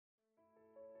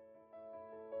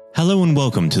Hello and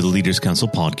welcome to the Leaders Council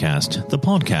podcast, the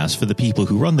podcast for the people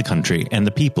who run the country and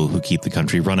the people who keep the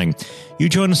country running. You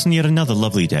join us on yet another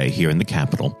lovely day here in the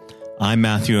capital. I'm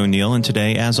Matthew O'Neill, and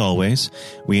today, as always,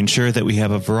 we ensure that we have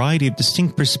a variety of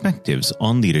distinct perspectives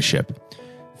on leadership.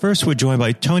 First, we're joined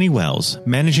by Tony Wells,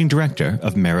 Managing Director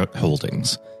of Merit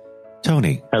Holdings.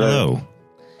 Tony, hello.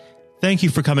 Thank you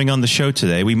for coming on the show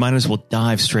today. We might as well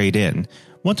dive straight in.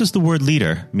 What does the word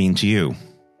leader mean to you?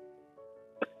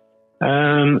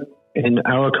 In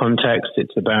our context,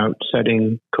 it's about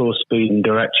setting course, speed, and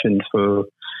direction for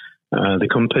the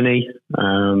company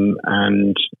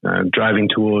and driving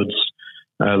towards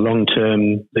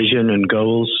long-term vision and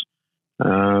goals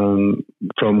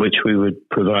from which we would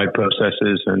provide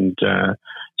processes and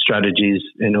strategies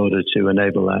in order to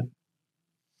enable that.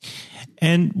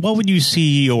 And what would you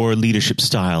see your leadership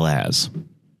style as?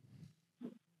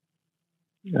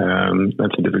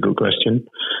 That's a difficult question.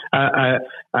 I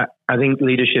think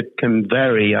leadership can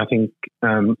vary. I think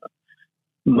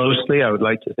mostly I would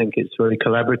like to think it's very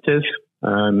collaborative.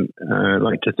 I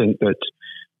like to think that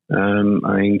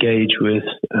I engage with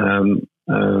a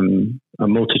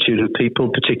multitude of people,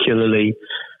 particularly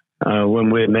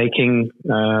when we're making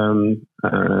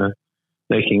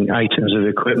items of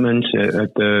equipment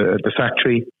at the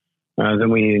factory. Then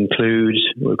we're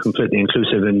completely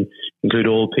inclusive and include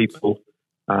all people.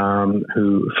 The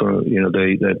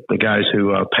guys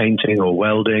who are painting or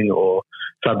welding or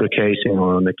fabricating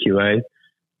or on the QA.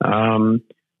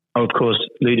 Of course,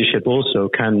 leadership also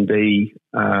can be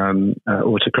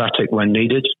autocratic when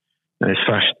needed. If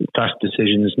fast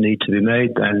decisions need to be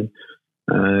made, then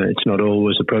it's not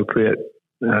always appropriate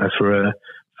for a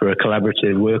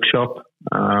collaborative workshop.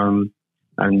 And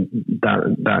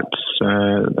that's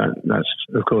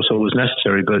of course always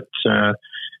necessary, but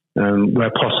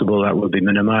where possible, that will be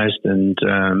minimized, and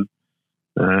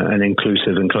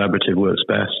inclusive and collaborative works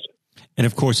best. And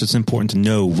of course, it's important to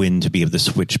know when to be able to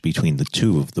switch between the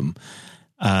two of them.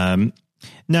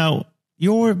 Now,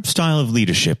 your style of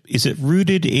leadership, is it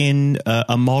rooted in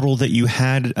a model that you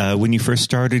had when you first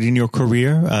started in your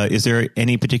career? Is there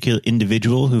any particular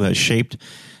individual who has shaped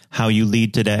how you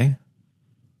lead today?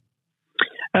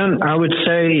 I would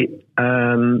say,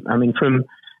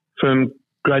 from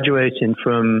graduating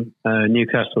from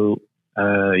Newcastle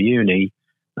Uni,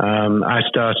 I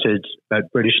started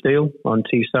at British Steel on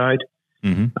Teesside.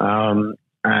 Mm-hmm.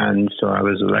 And so I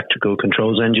was electrical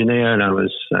controls engineer, and I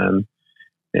was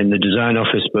in the design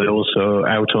office, but also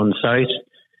out on site.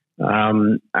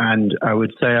 And I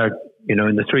would say, in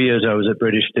the 3 years I was at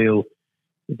British Steel,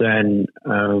 then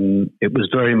it was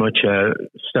very much a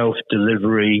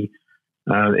self-delivery.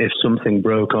 If something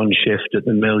broke on shift at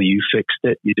the mill, you fixed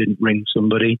it. You didn't ring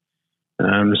somebody.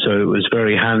 So it was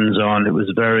very hands-on. It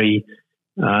was very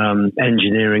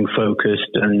engineering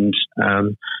focused, and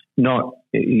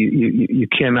you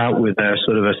came out with a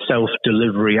sort of a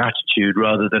self-delivery attitude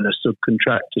rather than a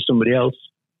subcontract to somebody else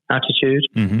attitude.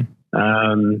 Mm-hmm.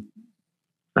 And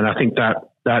I think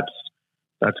that's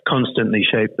constantly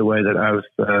shaped the way that I've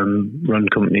run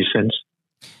companies since.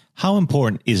 How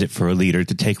important is it for a leader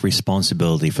to take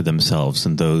responsibility for themselves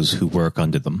and those who work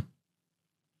under them?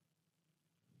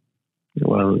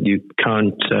 Well, you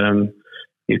can't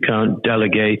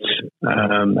delegate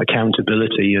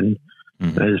accountability, and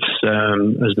as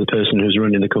the person who's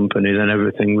running the company, then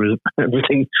everything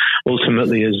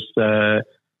ultimately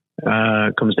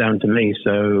comes down to me.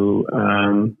 So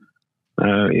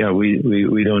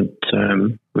we don't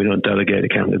delegate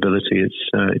accountability.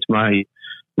 It's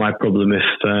my problem if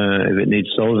it needs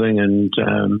solving, and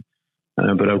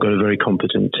but I've got a very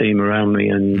competent team around me,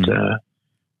 and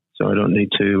so I don't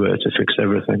need to fix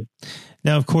everything.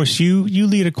 Now, of course, you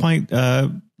lead a quite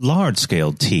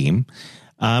large-scale team.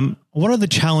 What are the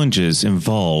challenges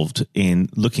involved in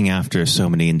looking after so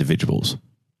many individuals?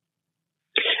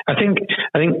 I think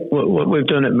what we've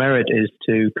done at Merit is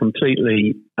to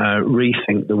completely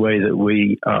rethink the way that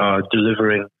we are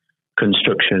delivering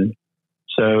construction.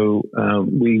 So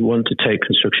we want to take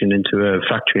construction into a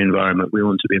factory environment. We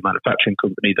want to be a manufacturing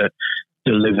company that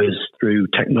delivers through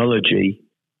technology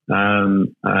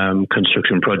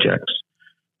construction projects.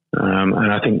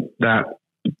 And I think that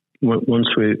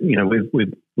once we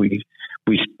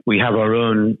have our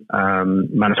own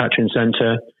manufacturing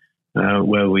center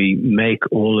where we make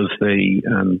all of the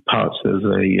parts of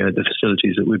the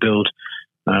facilities that we build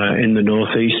in the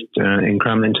northeast in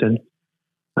Cramlington.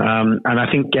 And I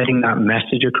think getting that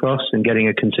message across and getting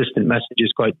a consistent message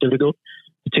is quite difficult,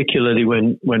 particularly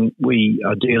when we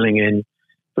are dealing in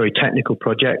very technical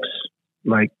projects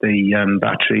like the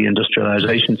battery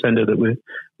industrialization center that we're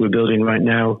building right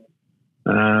now.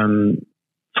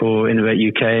 for Innovate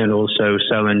UK and also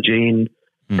cell and gene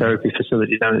therapy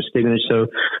facility down at Stevenage. So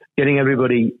getting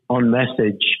everybody on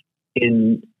message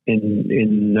in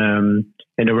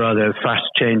a rather fast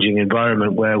changing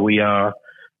environment where we are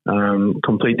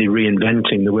completely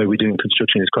reinventing the way we're doing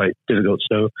construction is quite difficult.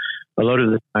 So a lot of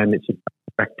the time it's a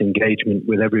direct engagement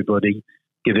with everybody,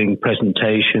 giving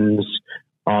presentations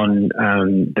on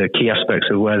the key aspects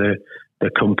of where the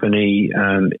company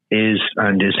is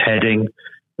and is heading,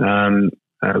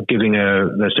 giving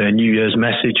let's say a New Year's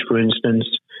message, for instance,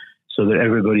 so that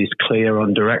everybody's clear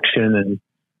on direction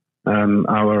and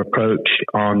our approach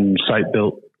on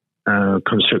site-built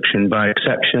construction by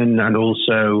exception, and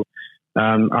also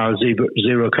our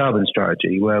zero carbon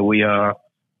strategy, where we are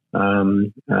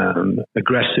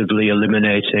aggressively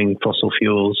eliminating fossil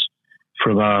fuels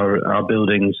from our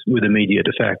buildings with immediate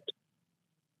effect.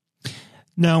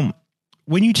 Now,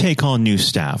 when you take on new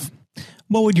staff,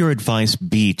 what would your advice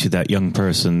be to that young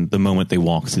person the moment they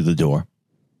walk through the door?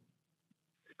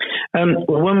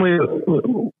 Well, we've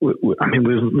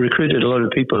recruited a lot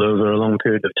of people over a long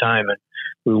period of time,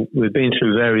 and we've been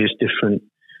through various different,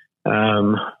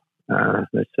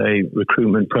 let's say,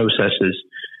 recruitment processes.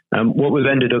 What we've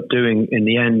ended up doing in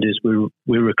the end is we're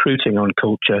recruiting on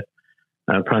culture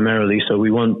primarily. So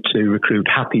we want to recruit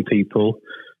happy people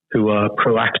who are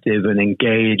proactive and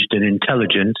engaged and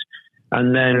intelligent,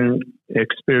 and then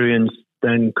experience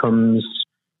then comes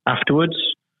afterwards.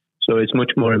 So it's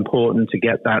much more important to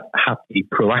get that happy,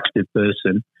 proactive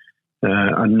person,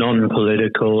 a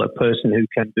non-political, a person who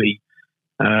can be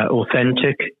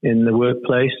authentic in the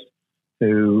workplace,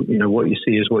 who, what you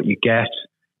see is what you get,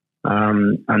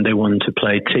 and they want to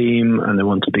play team, and they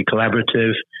want to be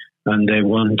collaborative, and they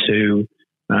want to,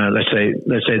 let's say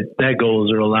their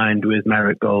goals are aligned with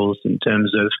Merit goals in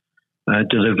terms of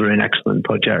delivering excellent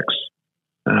projects.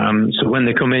 So when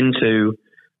they come into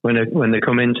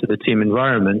the team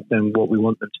environment, then what we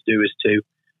want them to do is to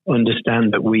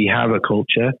understand that we have a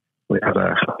culture, we have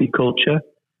a happy culture,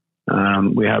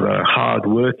 we have a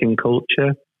hard-working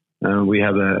culture, we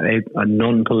have a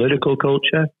non-political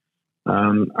culture,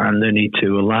 and they need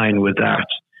to align with that.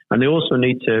 And they also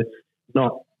need to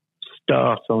not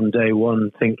start on day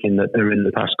one thinking that they're in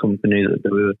the past company that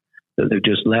they've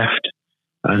just left,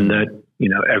 and that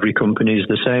every company is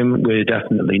the same. We're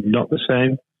definitely not the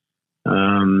same.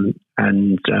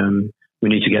 And we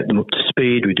need to get them up to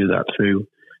speed. We do that through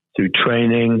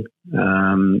training.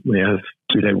 We have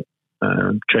 2-day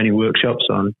training workshops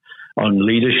on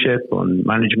leadership, on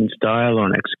management style,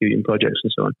 on executing projects,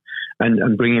 and so on,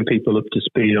 and bringing people up to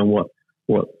speed on what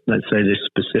let's say this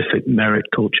specific Merit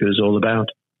culture is all about.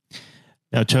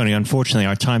 Now, Tony, unfortunately,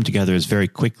 our time together is very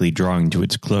quickly drawing to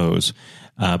its close.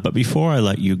 But before I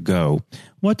let you go,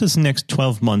 what does the next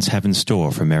 12 months have in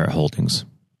store for Merit Holdings?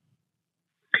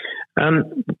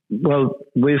 Well,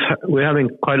 we're having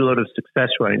quite a lot of success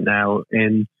right now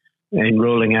in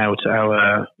rolling out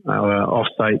our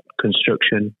off-site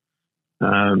construction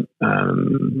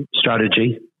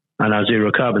strategy and our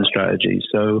zero carbon strategy.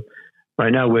 So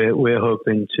right now we're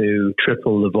hoping to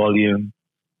triple the volume,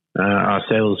 our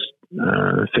sales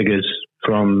figures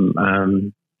from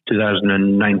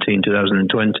 2019,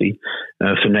 2020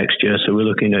 for next year. So we're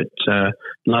looking at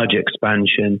large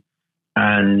expansion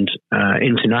and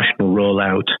international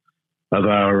rollout of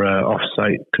our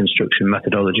off-site construction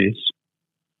methodologies.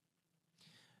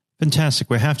 Fantastic.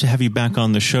 We'll have to have you back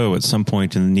on the show at some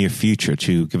point in the near future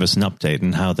to give us an update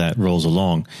on how that rolls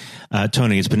along.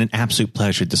 Tony, it's been an absolute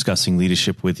pleasure discussing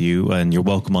leadership with you, and you're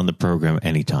welcome on the program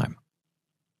anytime.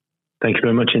 Thank you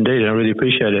very much indeed. I really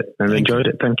appreciate it and enjoyed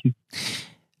it. Thank you.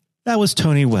 That was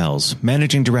Tony Wells,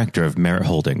 Managing Director of Merit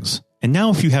Holdings. And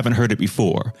now, if you haven't heard it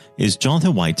before, is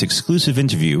Jonathan White's exclusive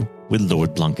interview with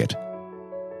Lord Blunkett.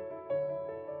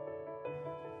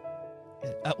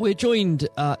 We're joined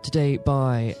today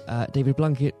by David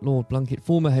Blunkett, Lord Blunkett,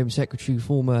 former Home Secretary,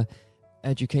 former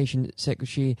Education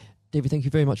Secretary. David, thank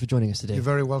you very much for joining us today. You're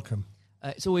very welcome.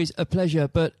 It's always a pleasure,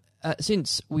 but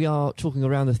since we are talking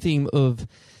around the theme of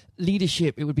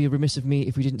leadership, it would be remiss of me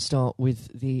if we didn't start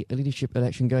with the leadership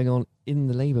election going on in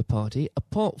the Labour Party.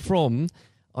 Apart from,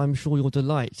 I'm sure, your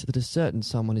delight that a certain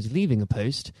someone is leaving a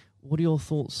post, what are your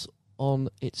thoughts on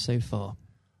it so far?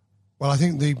 Well, I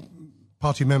think the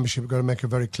party membership are going to make a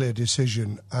very clear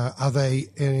decision. Are they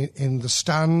in the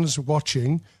stands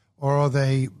watching, or are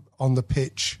they on the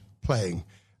pitch playing?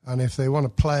 And if they want to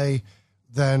play,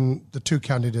 then the two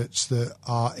candidates that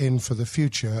are in for the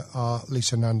future are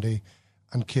Lisa Nandy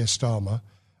and Keir Starmer.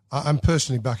 I'm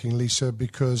personally backing Lisa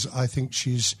because I think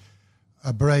she's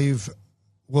a brave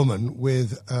woman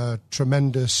with a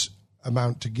tremendous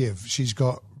amount to give. She's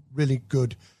got really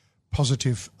good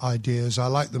positive ideas. I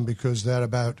like them because they're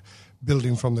about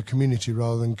building from the community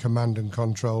rather than command and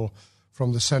control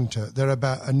from the centre. They're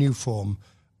about a new form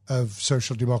of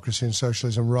social democracy and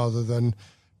socialism rather than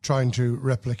trying to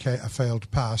replicate a failed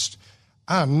past.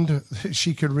 And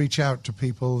she can reach out to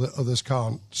people that others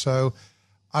can't. So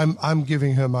I'm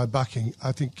giving her my backing.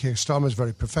 I think Keir Starmer is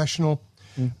very professional,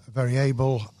 very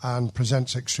able, and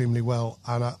presents extremely well.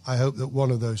 And I hope that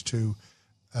one of those two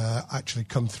actually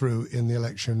come through in the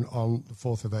election on the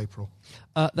 4th of April.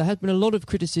 There has been a lot of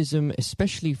criticism,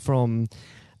 especially from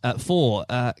for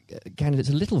candidates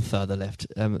a little further left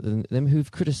than them,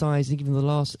 who've criticised even the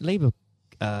last Labour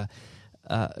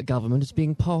government as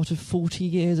being part of 40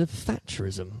 years of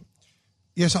Thatcherism.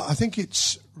 Yes, I think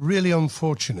it's really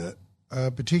unfortunate,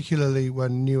 particularly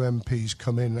when new MPs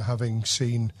come in having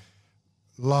seen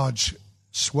large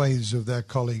swathes of their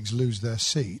colleagues lose their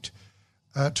seat,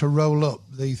 to roll up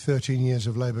the 13 years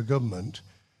of Labour government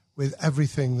with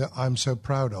everything that I'm so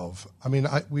proud of. I mean,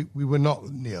 we were not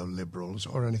neoliberals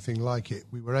or anything like it.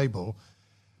 We were able,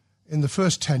 in the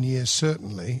first 10 years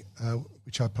certainly,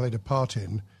 which I played a part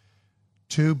in,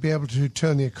 to be able to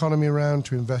turn the economy around,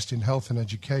 to invest in health and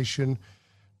education,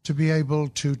 to be able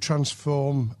to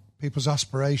transform people's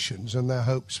aspirations and their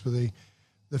hopes for the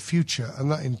future.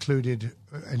 And that included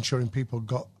ensuring people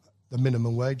got the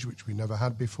minimum wage, which we never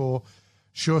had before,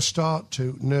 Sure Start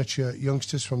to nurture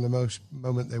youngsters from the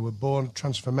moment they were born,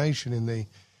 transformation in the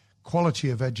quality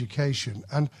of education.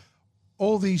 And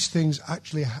all these things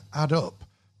actually add up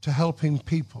to helping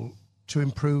people to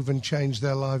improve and change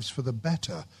their lives for the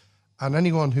better. And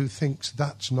anyone who thinks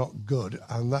that's not good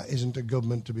and that isn't a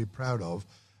government to be proud of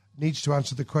needs to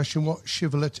answer the question, what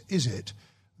shibboleth is it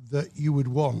that you would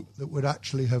want that would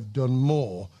actually have done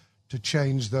more to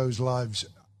change those lives?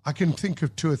 I can think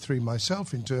of 2 or 3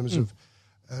 myself in terms of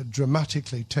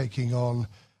dramatically taking on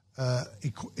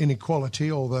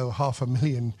inequality, although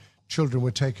 500,000 children were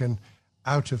taken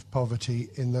out of poverty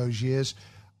in those years.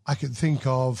 I can think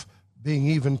of being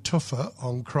even tougher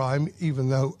on crime, even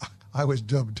though I was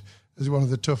dubbed as one of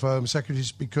the tougher Home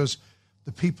Secretaries, because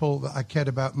the people that I cared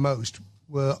about most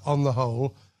were, on the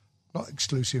whole, not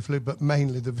exclusively, but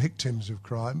mainly the victims of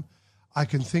crime. I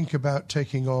can think about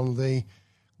taking on the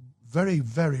very,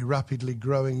 very rapidly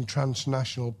growing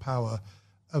transnational power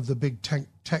of the big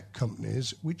tech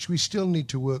companies, which we still need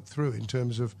to work through in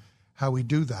terms of how we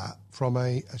do that from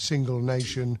a single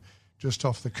nation just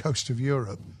off the coast of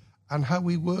Europe, and how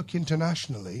we work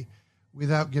internationally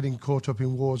without getting caught up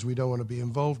in wars we don't want to be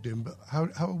involved in. But how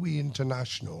are we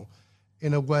international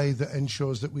in a way that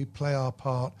ensures that we play our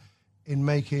part in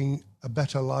making a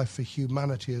better life for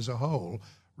humanity as a whole,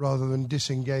 rather than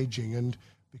disengaging and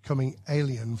becoming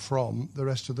alien from the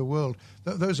rest of the world?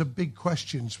 Those are big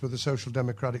questions for the social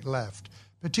democratic left,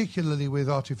 particularly with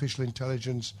artificial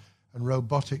intelligence and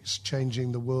robotics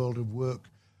changing the world of work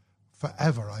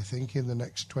forever, I think, in the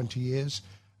next 20 years.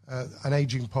 An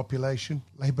ageing population.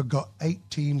 Labour got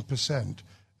 18%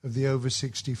 of the over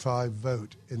 65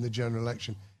 vote in the general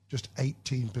election. Just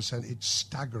 18%. It's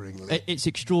staggeringly... It's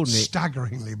extraordinary.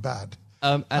 Staggeringly bad.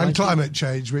 And climate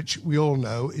change, which we all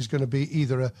know is going to be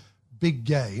either a big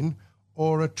gain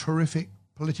or a terrific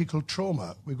political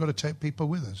trauma. We've got to take people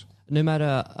with us. No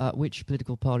matter which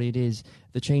political party it is,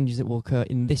 the changes that will occur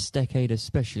in this decade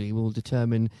especially will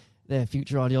determine their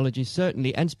future ideologies,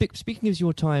 certainly. And speaking of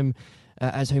your time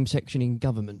as Home Secretary in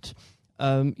government,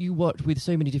 you worked with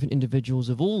so many different individuals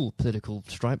of all political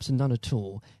stripes and none at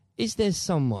all. Is there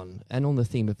someone, and on the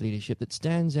theme of leadership, that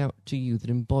stands out to you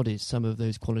that embodies some of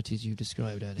those qualities you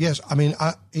described earlier? Yes, I mean,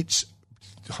 it's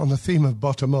on the theme of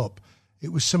bottom-up.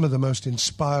 It was some of the most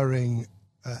inspiring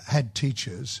head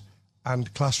teachers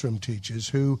and classroom teachers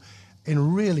who,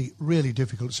 in really, really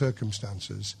difficult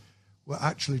circumstances, were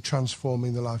actually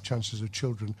transforming the life chances of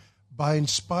children by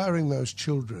inspiring those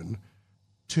children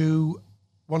to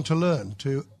want to learn,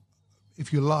 to,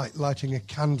 if you like, lighting a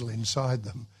candle inside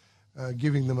them,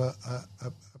 giving them a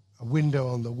window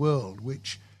on the world,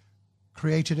 which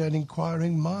created an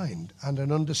inquiring mind and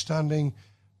an understanding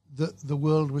that the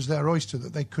world was their oyster,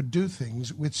 that they could do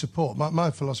things with support.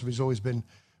 My philosophy has always been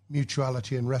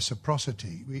mutuality and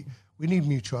reciprocity. We need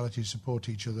mutuality to support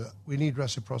each other. We need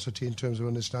reciprocity in terms of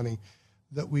understanding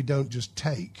that we don't just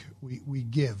take, we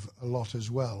give a lot as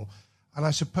well. And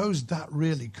I suppose that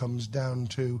really comes down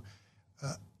to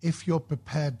if you're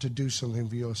prepared to do something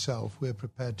for yourself, we're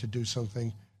prepared to do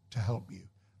something to help you.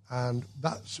 And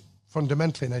that's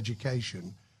fundamentally in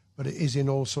education, but it is in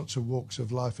all sorts of walks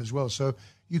of life as well. So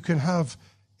you can have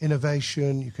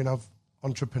innovation, you can have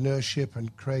entrepreneurship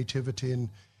and creativity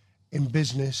in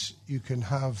business, you can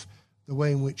have the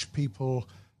way in which people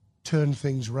turn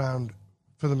things around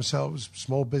for themselves.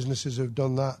 Small businesses have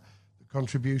done that. The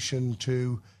contribution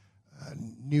to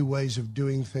new ways of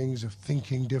doing things, of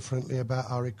thinking differently about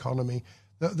our economy.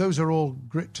 Those are all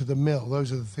grit to the mill.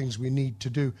 Those are the things we need to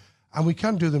do. And we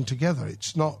can do them together.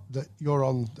 It's not that you're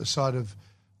on the side of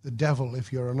the devil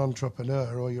if you're an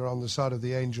entrepreneur, or you're on the side of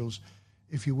the angels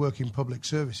if you work in public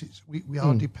services. We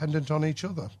are dependent on each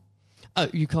other.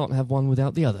 You can't have one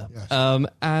without the other. Yes.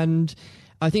 And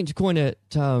I think, to coin a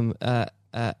term,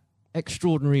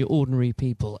 extraordinary, ordinary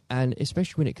people, and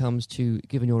especially when it comes to,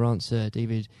 given your answer,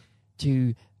 David,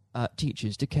 to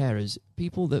teachers, to carers,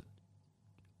 people that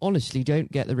honestly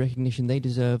don't get the recognition they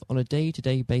deserve on a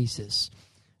day-to-day basis.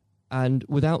 And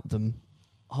without them,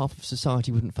 half of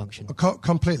society wouldn't function.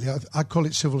 Completely. I call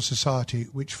it civil society,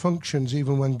 which functions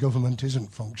even when government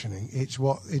isn't functioning. It's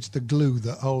the glue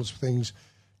that holds things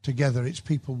together. It's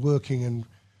people working and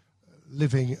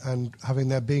living and having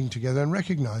their being together and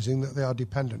recognising that they are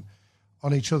dependent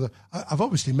on each other. I've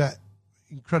obviously met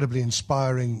incredibly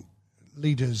inspiring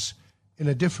leaders in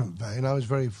a different vein. I was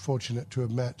very fortunate to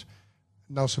have met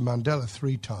Nelson Mandela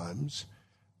 3 times.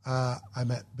 I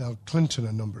met Bill Clinton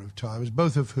a number of times,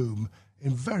 both of whom,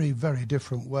 in very, very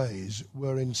different ways,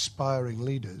 were inspiring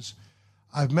leaders.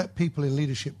 I've met people in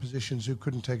leadership positions who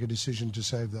couldn't take a decision to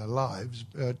save their lives.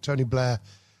 Tony Blair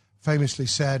famously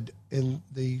said in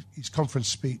his conference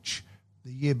speech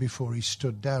the year before he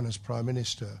stood down as Prime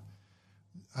Minister,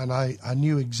 and I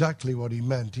knew exactly what he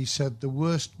meant. He said the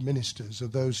worst ministers are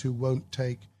those who won't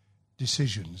take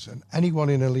decisions, and anyone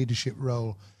in a leadership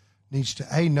role needs to,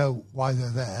 A, know why they're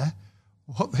there,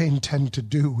 what they intend to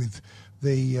do with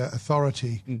the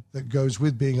authority that goes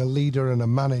with being a leader and a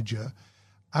manager,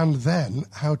 and then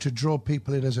how to draw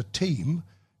people in as a team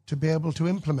to be able to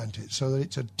implement it, so that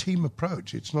it's a team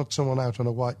approach. It's not someone out on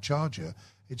a white charger.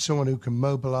 It's someone who can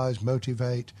mobilise,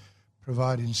 motivate,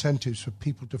 provide incentives for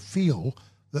people to feel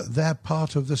that they're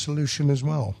part of the solution as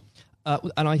well.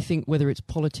 And I think whether it's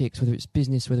politics, whether it's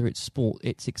business, whether it's sport,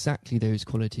 it's exactly those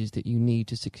qualities that you need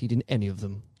to succeed in any of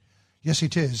them. Yes,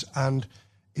 it is. And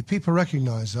if people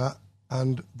recognise that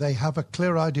and they have a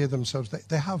clear idea themselves,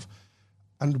 they have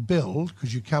and build,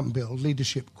 because you can build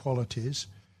leadership qualities,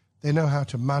 they know how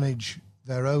to manage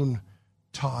their own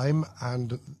time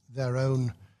and their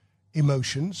own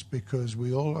emotions, because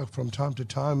we all, from time to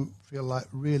time, feel like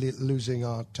really losing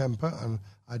our temper, and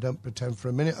I don't pretend for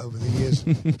a minute over the years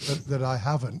that I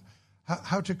haven't.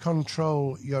 How to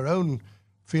control your own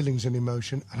feelings and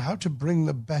emotion, and how to bring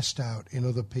the best out in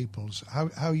other people's.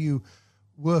 How you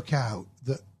work out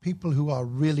that people who are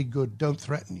really good don't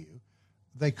threaten you,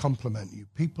 they complement you.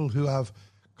 People who have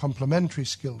complementary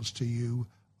skills to you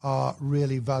are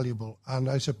really valuable. And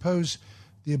I suppose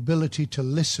the ability to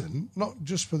listen, not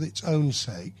just for its own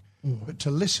sake, but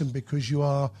to listen because you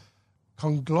are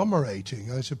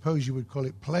conglomerating, I suppose you would call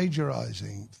it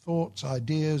plagiarizing, thoughts,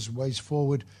 ideas, ways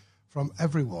forward from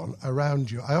everyone around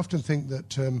you. I often think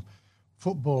that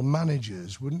football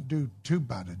managers wouldn't do too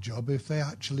bad a job if they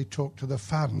actually talked to the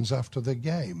fans after the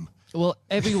game. Well,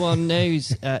 everyone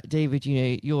knows, David,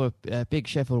 you're a big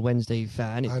Sheffield Wednesday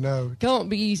fan. I know. Can't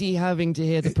be easy having to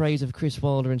hear the praise of Chris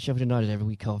Wilder and Sheffield United every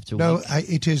week after week. No,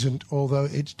 it isn't, although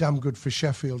it's damn good for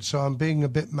Sheffield, so I'm being a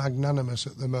bit magnanimous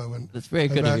at the moment. That's very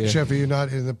good about of you. Sheffield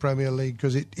United in the Premier League,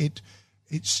 because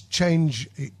it's change.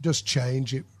 It does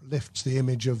change. It lifts the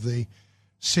image of the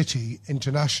city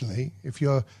internationally. If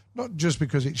you're not just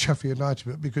because it's Sheffield United,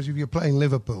 but because if you're playing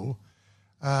Liverpool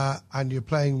and you're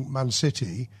playing Man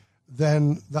City,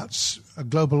 then that's a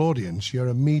global audience. You're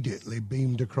immediately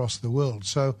beamed across the world.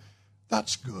 So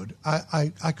that's good.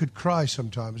 I could cry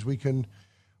sometimes. We can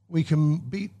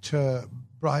beat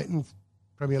Brighton,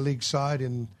 Premier League side,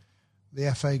 in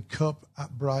the FA Cup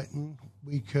at Brighton.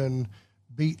 We can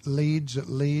beat Leeds at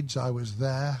Leeds. I was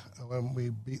there when we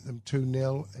beat them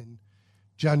 2-0 in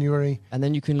January. And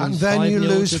then you can lose 5-0. And then you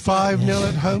lose 5-0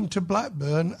 at home to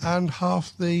Blackburn, and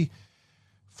half the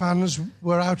fans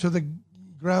were out of the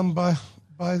ground by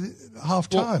half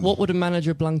time. What would a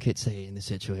manager Blunkett say in this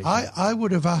situation? I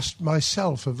would have asked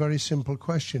myself a very simple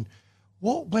question.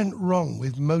 What went wrong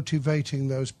with motivating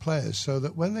those players so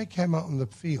that when they came out on the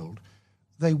field,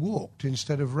 they walked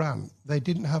instead of ran? They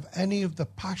didn't have any of the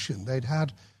passion they'd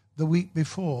had the week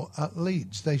before at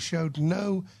Leeds. They showed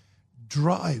no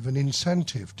drive and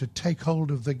incentive to take hold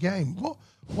of the game.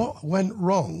 What went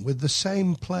wrong with the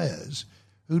same players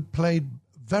who'd played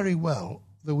very well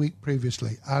the week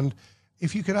previously? And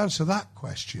if you could answer that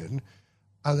question,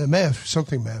 and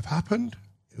something may have happened,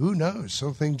 who knows,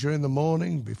 something during the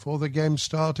morning before the game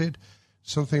started,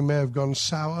 something may have gone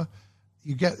sour.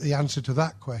 you get the answer to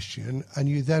that question, and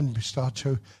you then start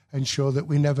to ensure that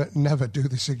we never do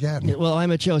this again. Yeah, well, I'm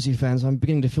a Chelsea fan, so I'm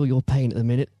beginning to feel your pain at the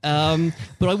minute.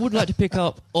 But I would like to pick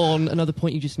up on another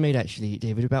point you just made, actually,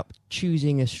 David, about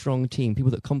choosing a strong team,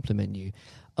 people that complement you.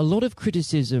 A lot of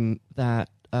criticism that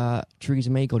Theresa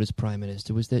May got as Prime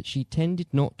Minister was that she tended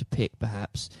not to pick,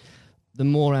 perhaps, the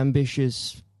more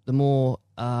ambitious, the more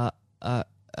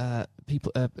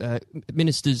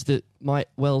ministers that might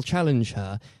well challenge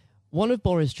her. One of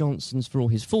Boris Johnson's, for all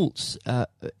his faults,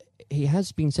 he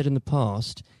has been said in the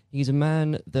past, he's a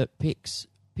man that picks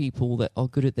people that are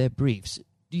good at their briefs.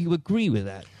 Do you agree with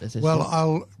that? Well,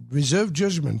 I'll reserve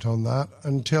judgment on that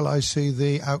until I see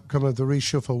the outcome of the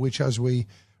reshuffle, which, as we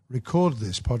record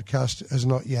this podcast, has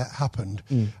not yet happened.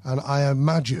 And I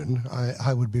imagine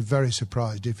I would be very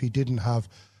surprised if he didn't have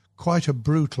quite a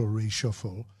brutal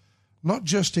reshuffle, not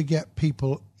just to get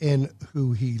people in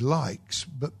who he likes,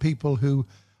 but people who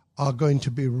are going to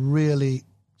be really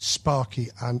sparky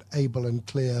and able and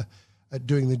clear at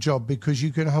doing the job, because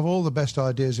you can have all the best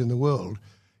ideas in the world,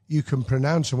 you can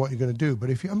pronounce on what you're going to do, but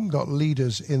if you haven't got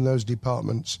leaders in those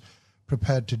departments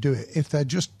prepared to do it, if they're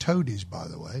just toadies, by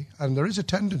the way, and there is a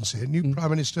tendency, a new Prime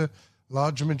Minister,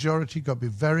 large majority, got to be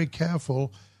very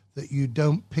careful that you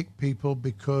don't pick people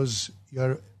because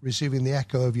you're receiving the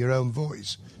echo of your own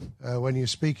voice when you're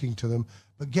speaking to them,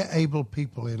 but get able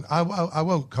people in. I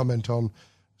won't comment on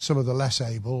some of the less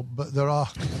able, but there are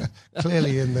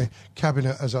clearly in the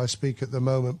cabinet as I speak at the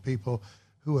moment people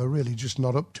who are really just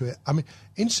not up to it. I mean,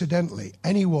 incidentally,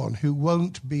 anyone who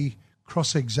won't be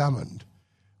cross-examined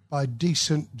by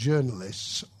decent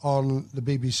journalists on the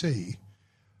BBC,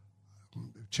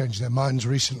 changed their minds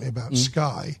recently about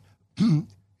Sky,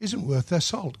 isn't worth their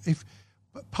salt.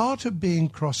 But part of being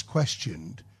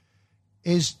cross-questioned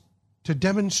is to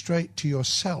demonstrate to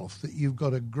yourself that you've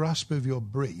got a grasp of your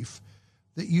brief,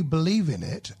 that you believe in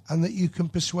it, and that you can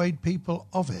persuade people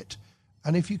of it.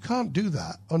 And if you can't do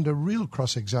that under real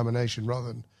cross-examination, rather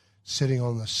than sitting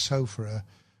on the sofa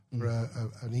for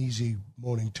an easy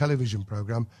morning television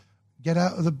program, get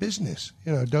out of the business.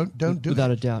 Don't do it.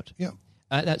 Without a doubt. Yeah.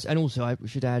 And also, I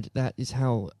should add, that is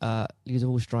how Leaders of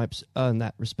All Stripes earn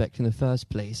that respect in the first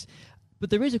place. But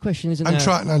there is a question, isn't there? And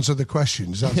try and answer the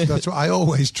questions. That's what I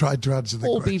always tried to answer the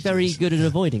questions. Or be very good at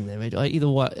avoiding them. Either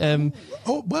way.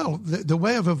 The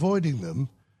way of avoiding them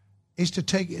is to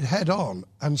take it head on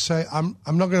and say, I'm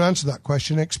not going to answer that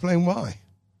question, explain why.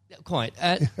 Quite.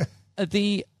 And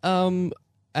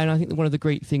I think that one of the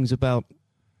great things about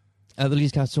the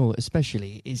Leaders Council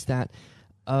especially is that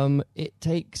it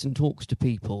takes and talks to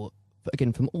people,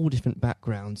 again, from all different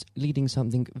backgrounds, leading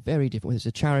something very different, whether it's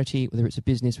a charity, whether it's a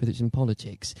business, whether it's in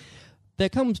politics. There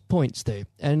comes points, though,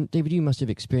 and David, you must have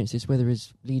experienced this, whether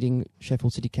as leading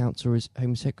Sheffield City Council or as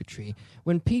Home Secretary,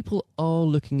 when people are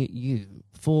looking at you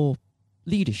for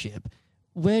leadership,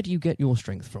 where do you get your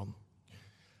strength from?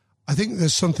 I think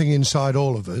there's something inside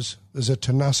all of us. There's a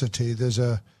tenacity, there's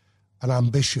an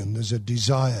ambition, there's a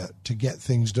desire to get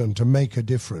things done, to make a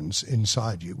difference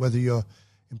inside you, whether you're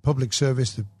in public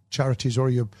service, the charities, or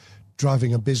you're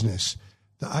driving a business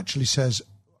that actually says,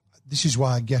 this is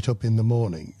why I get up in the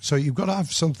morning. So you've got to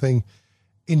have something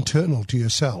internal to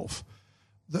yourself.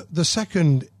 The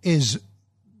second is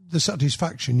the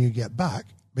satisfaction you get back,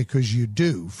 because you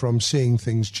do, from seeing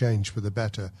things change for the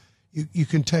better. You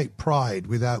can take pride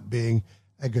without being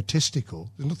egotistical.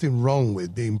 There's nothing wrong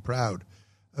with being proud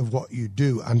of what you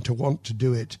do and to want to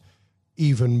do it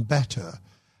even better.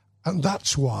 And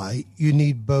that's why you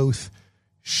need both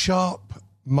sharp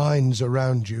minds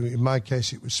around you. In my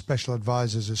case, it was special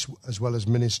advisors as well as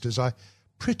ministers. I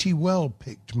pretty well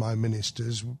picked my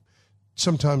ministers.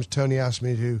 Sometimes Tony asked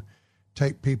me to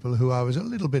take people who I was a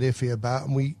little bit iffy about,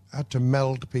 and we had to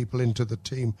meld people into the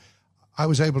team. I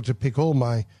was able to pick all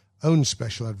my own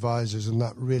special advisors, and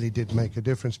that really did make a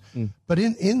difference. But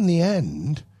in the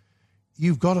end,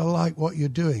 you've got to like what you're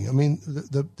doing. I mean,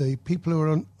 the people who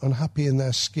are unhappy in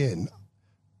their skin,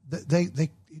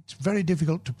 it's very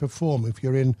difficult to perform if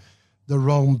you're in the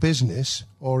wrong business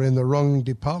or in the wrong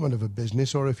department of a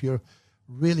business, or if you're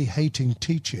really hating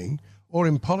teaching, or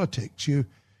in politics, you're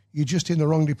just in the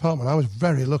wrong department. I was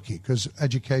very lucky because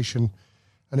education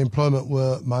and employment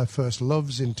were my first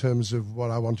loves in terms of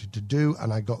what I wanted to do,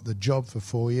 and I got the job for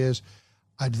 4 years.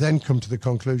 I'd then come to the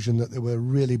conclusion that there were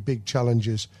really big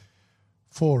challenges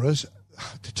for us.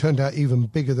 It turned out even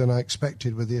bigger than I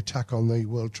expected with the attack on the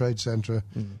World Trade Center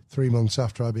 3 months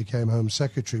after I became Home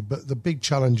Secretary. But the big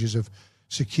challenges of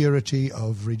security,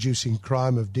 of reducing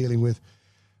crime, of dealing with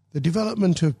the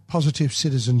development of positive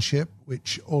citizenship,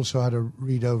 which also had a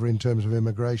read over in terms of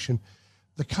immigration,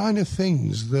 the kind of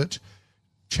things that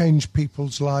change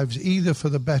people's lives either for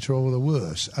the better or the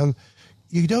worse. And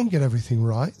you don't get everything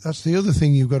right. That's the other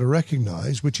thing you've got to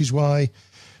recognise, which is why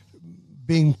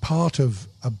being part of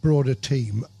a broader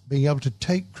team, being able to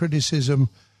take criticism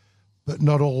but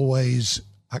not always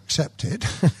accept it,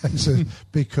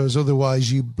 because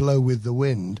otherwise you blow with the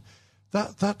wind,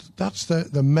 that's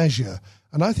the measure.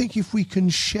 And I think if we can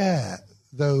share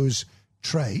those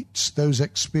traits, those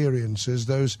experiences,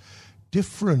 those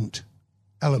different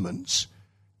elements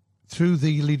through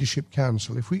the Leadership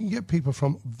Council, if we can get people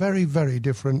from very, very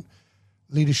different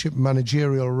leadership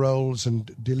managerial roles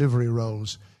and delivery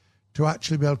roles to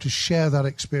actually be able to share that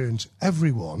experience,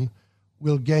 everyone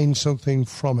will gain something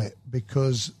from it,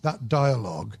 because that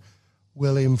dialogue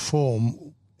will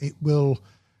inform, it will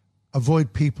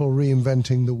avoid people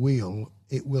reinventing the wheel,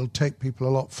 it will take people a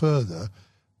lot further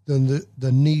than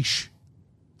the niche,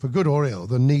 for good or ill,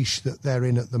 the niche that they're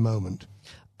in at the moment.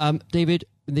 David,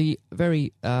 in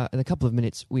a couple of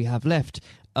minutes we have left,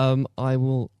 I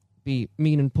will be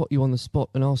mean and put you on the spot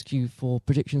and ask you for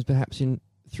predictions perhaps in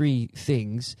 3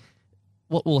 things.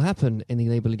 What will happen in the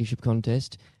Labour leadership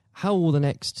contest? How will the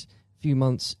next few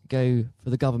months go for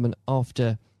the government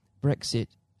after Brexit,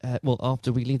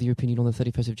 after we leave the European Union on the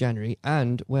 31st of January?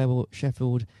 And where will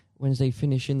Sheffield Wednesday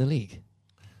finish in the league?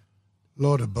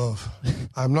 Lord above.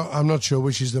 I'm not sure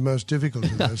which is the most difficult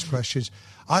of those questions.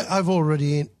 I've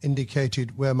already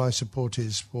indicated where my support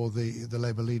is for the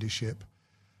Labour leadership.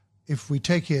 If we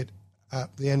take it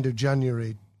at the end of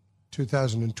January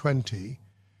 2020,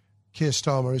 Keir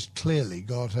Starmer has clearly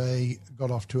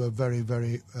got off to a very,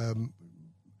 very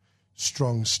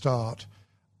strong start.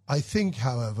 I think,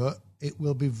 however, it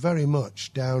will be very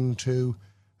much down to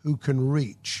who can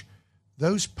reach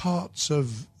those parts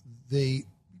of the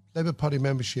Labour Party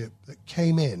membership that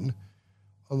came in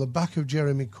on the back of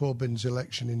Jeremy Corbyn's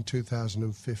election in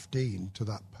 2015 to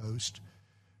that post,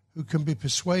 who can be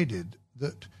persuaded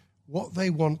that what they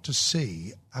want to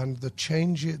see and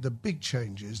the big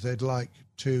changes they'd like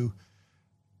to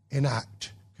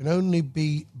enact can only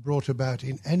be brought about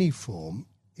in any form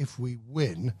if we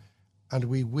win, and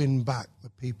we win back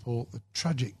the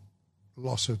tragic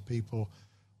loss of people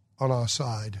on our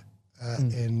side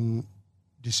in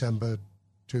December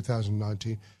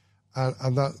 2019,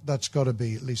 and that's got to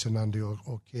be Lisa Nandy or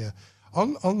Keir.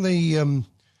 On the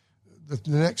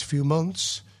next few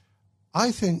months,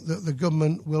 I think that the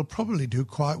government will probably do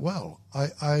quite well.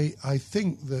 I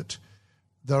think that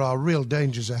there are real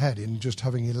dangers ahead in just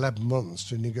having 11 months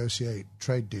to negotiate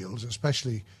trade deals,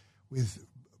 especially with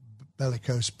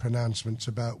bellicose pronouncements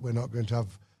about we're not going to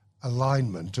have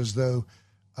alignment, as though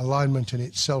alignment in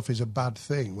itself is a bad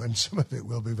thing when some of it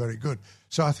will be very good.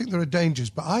 So I think there are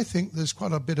dangers, but I think there's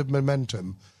quite a bit of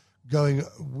momentum going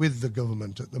with the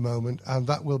government at the moment, and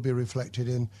that will be reflected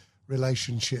in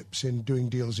relationships, in doing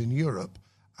deals in Europe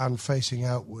and facing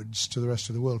outwards to the rest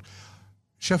of the world.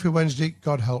 Sheffield Wednesday,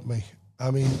 God help me. I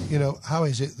mean, how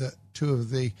is it that 2 of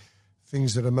the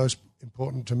things that are most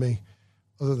important to me,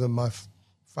 other than my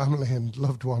family and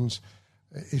loved ones,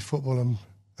 is football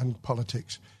and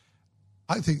politics?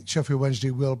 I think Sheffield Wednesday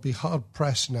will be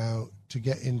hard-pressed now to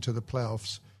get into the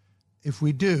playoffs. If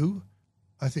we do,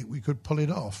 I think we could pull it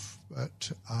off,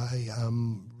 but I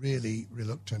am really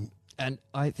reluctant. And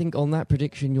I think on that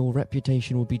prediction, your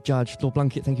reputation will be judged. Lord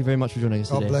Blunkett, thank you very much for joining us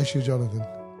today. God bless you, Jonathan.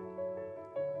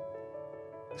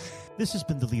 This has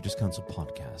been the Leaders' Council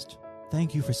podcast.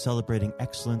 Thank you for celebrating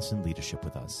excellence in leadership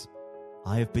with us.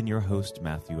 I have been your host,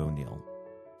 Matthew O'Neill.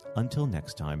 Until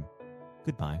next time,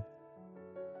 goodbye.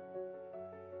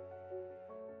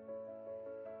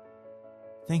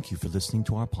 Thank you for listening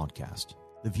to our podcast.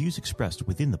 The views expressed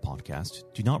within the podcast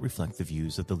do not reflect the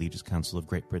views of the Leaders' Council of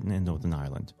Great Britain and Northern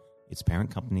Ireland, its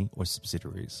parent company or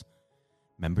subsidiaries,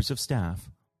 members of staff,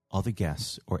 other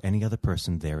guests, or any other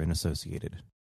person therein associated.